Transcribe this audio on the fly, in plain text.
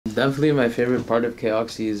Definitely my favorite part of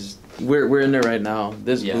KOXY is we're in there right now.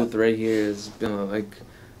 This Yeah. booth right here has been like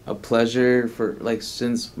a pleasure for like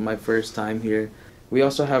since my first time here. We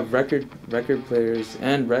also have record players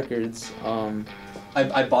and records.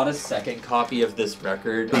 I bought a second copy of this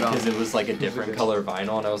record because it was like a different color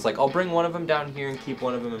vinyl, and I was like, I'll bring one of them down here and keep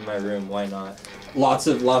one of them in my room. Why not? Lots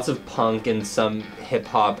of punk and some hip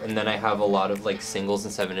hop, and then I have a lot of like singles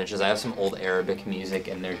and 7 inches. I have some old Arabic music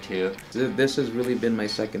in there too. This has really been my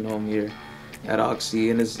second home here at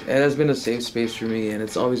Oxy, and it has been a safe space for me, and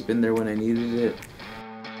it's always been there when I needed it.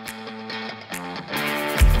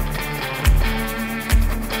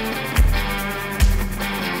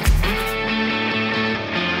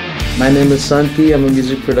 My name is Santi. I'm a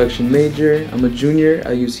music production major. I'm a junior.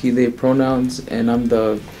 I use he, they pronouns, and I'm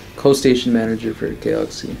the co-station manager for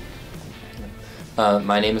KOXY.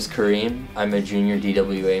 My name is Kareem. I'm a junior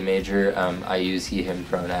DWA major. I use he, him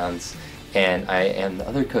pronouns, and I am the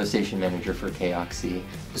other co-station manager for KOXY.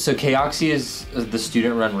 So KOXY is the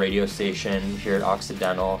student-run radio station here at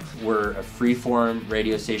Occidental. We're a free-form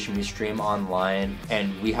radio station. We stream online,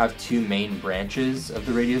 and we have two main branches of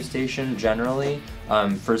the radio station generally.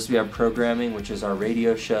 First, we have programming, which is our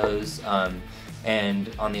radio shows, and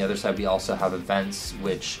on the other side, we also have events,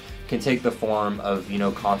 which can take the form of,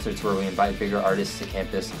 concerts where we invite bigger artists to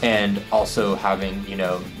campus, and also having,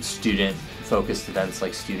 student-focused events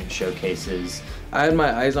like student showcases. I had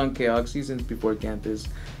my eyes on KOXY since before campus,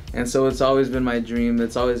 and so it's always been my dream.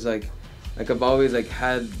 It's always like I've always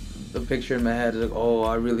had the picture in my head, like, oh,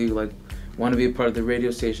 I really want to be a part of the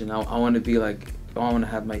radio station. I want to be I want to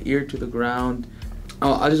have my ear to the ground.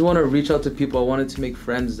 I just want to reach out to people. I wanted to make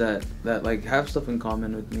friends that have stuff in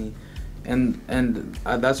common with me. And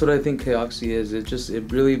that's what I think KOXY is.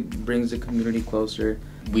 It really brings the community closer.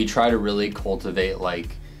 We try to really cultivate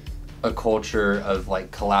a culture of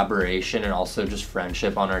collaboration and also just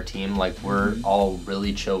friendship on our team. We're all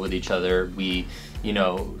really chill with each other. We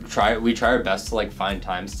try our best to find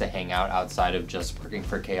times to hang out outside of just working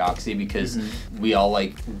for KOXY, because we all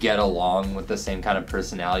get along with the same kind of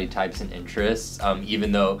personality types and interests,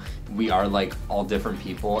 even though we are all different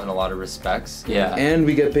people in a lot of respects. Yeah. And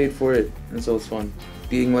we get paid for it, and so it's fun.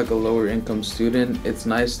 Being a lower income student, it's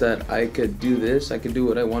nice that I could do this, I could do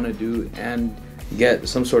what I want to do and get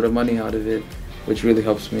some sort of money out of it, which really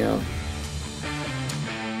helps me out.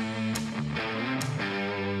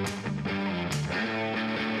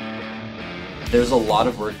 There's a lot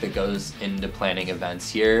of work that goes into planning events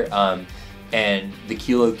here, and the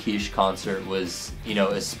Kilo Quiche concert was,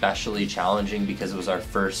 especially challenging because it was our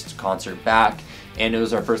first concert back, and it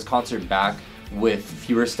was our first concert back with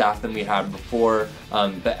fewer staff than we had before,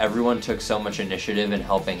 but everyone took so much initiative in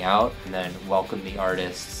helping out and then welcomed the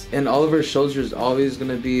artists. In all of our shows, there's always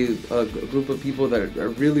going to be a group of people that are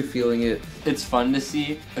really feeling it. It's fun to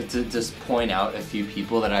see, to just point out a few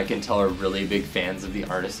people that I can tell are really big fans of the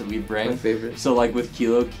artists that we bring. My favorite. So with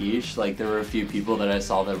Kilo Quiche, there were a few people that I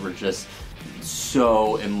saw that were just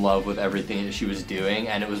so in love with everything that she was doing,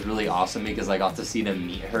 and it was really awesome because I got to see them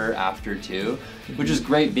meet her after too, which is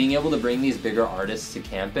great. Being able to bring these bigger artists to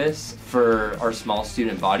campus for our small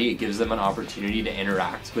student body, it gives them an opportunity to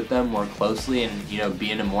interact with them more closely and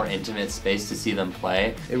be in a more intimate space to see them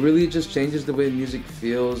play. It really just changes the way music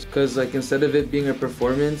feels, because instead of it being a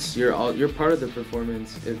performance, you're part of the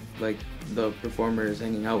performance if the performer is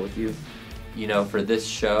hanging out with you. For this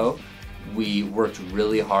show, we worked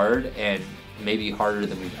really hard, and maybe harder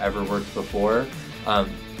than we've ever worked before,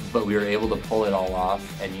 but we were able to pull it all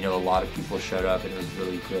off, and a lot of people showed up, and it was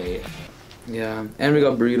really great. Yeah, and we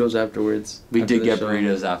got burritos afterwards. We did get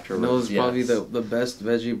burritos afterwards. That was yes. probably the best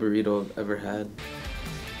veggie burrito I've ever had.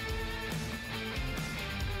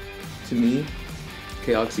 To me,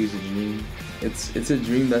 KOXY is a dream. It's a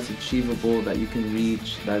dream that's achievable, that you can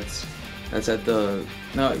reach, that's at the...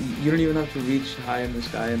 No, you don't even have to reach high in the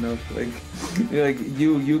sky enough.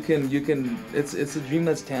 You can. It's a dream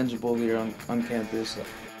that's tangible here on campus.